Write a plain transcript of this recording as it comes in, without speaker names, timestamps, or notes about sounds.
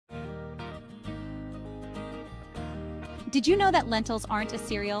Did you know that lentils aren't a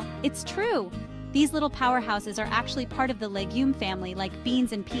cereal? It's true! These little powerhouses are actually part of the legume family like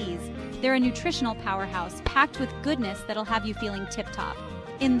beans and peas. They're a nutritional powerhouse packed with goodness that'll have you feeling tip-top.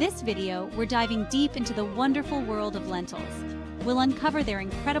 In this video, we're diving deep into the wonderful world of lentils. We'll uncover their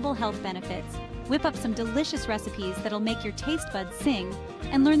incredible health benefits, whip up some delicious recipes that'll make your taste buds sing,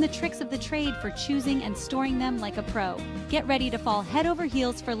 and learn the tricks of the trade for choosing and storing them like a pro. Get ready to fall head over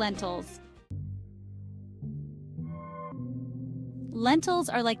heels for lentils. Lentils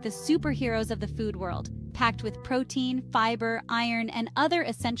are like the superheroes of the food world, packed with protein, fiber, iron, and other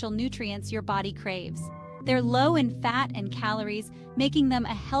essential nutrients your body craves. They're low in fat and calories, making them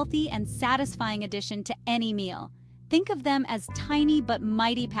a healthy and satisfying addition to any meal. Think of them as tiny but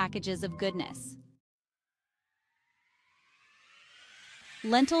mighty packages of goodness.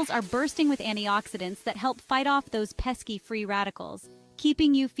 Lentils are bursting with antioxidants that help fight off those pesky free radicals,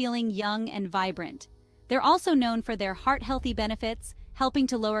 keeping you feeling young and vibrant. They're also known for their heart-healthy benefits, helping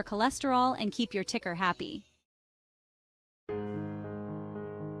to lower cholesterol and keep your ticker happy.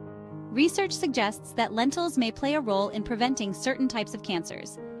 Research suggests that lentils may play a role in preventing certain types of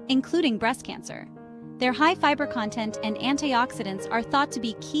cancers, including breast cancer. Their high fiber content and antioxidants are thought to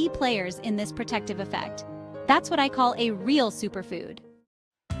be key players in this protective effect. That's what I call a real superfood.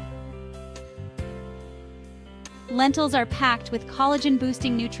 Lentils are packed with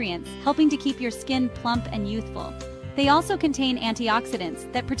collagen-boosting nutrients, helping to keep your skin plump and youthful. They also contain antioxidants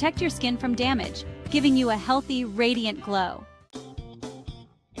that protect your skin from damage, giving you a healthy, radiant glow.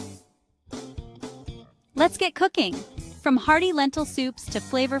 Let's get cooking! From hearty lentil soups to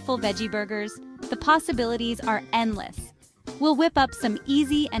flavorful veggie burgers, the possibilities are endless. We'll whip up some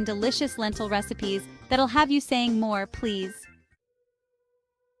easy and delicious lentil recipes that'll have you saying more, please.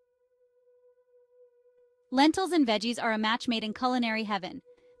 Lentils and veggies are a match made in culinary heaven.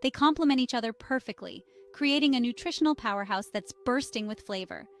 They complement each other perfectly, creating a nutritional powerhouse that's bursting with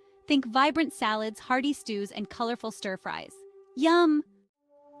flavor. Think vibrant salads, hearty stews, and colorful stir-fries. Yum!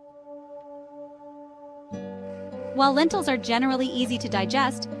 While lentils are generally easy to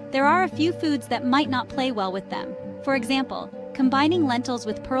digest, there are a few foods that might not play well with them. For example, combining lentils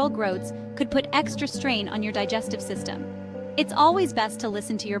with pearl groats could put extra strain on your digestive system. It's always best to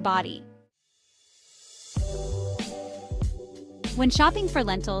listen to your body. When shopping for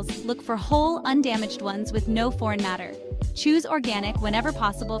lentils, look for whole, undamaged ones with no foreign matter. Choose organic whenever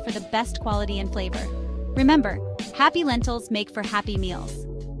possible for the best quality and flavor. Remember, happy lentils make for happy meals.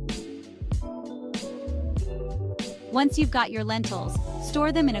 Once you've got your lentils,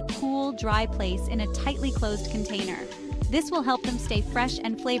 store them in a cool, dry place in a tightly closed container. This will help them stay fresh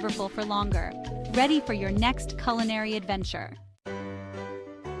and flavorful for longer, ready for your next culinary adventure.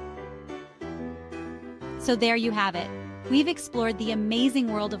 So there you have it. We've explored the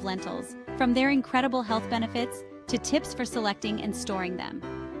amazing world of lentils, from their incredible health benefits to tips for selecting and storing them.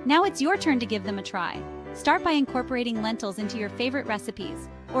 Now it's your turn to give them a try. Start by incorporating lentils into your favorite recipes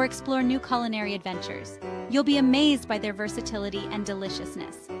or explore new culinary adventures. You'll be amazed by their versatility and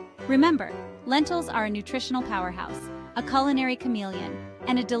deliciousness. Remember, lentils are a nutritional powerhouse, a culinary chameleon,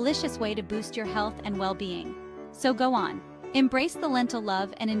 and a delicious way to boost your health and well-being. So go on, embrace the lentil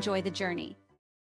love and enjoy the journey.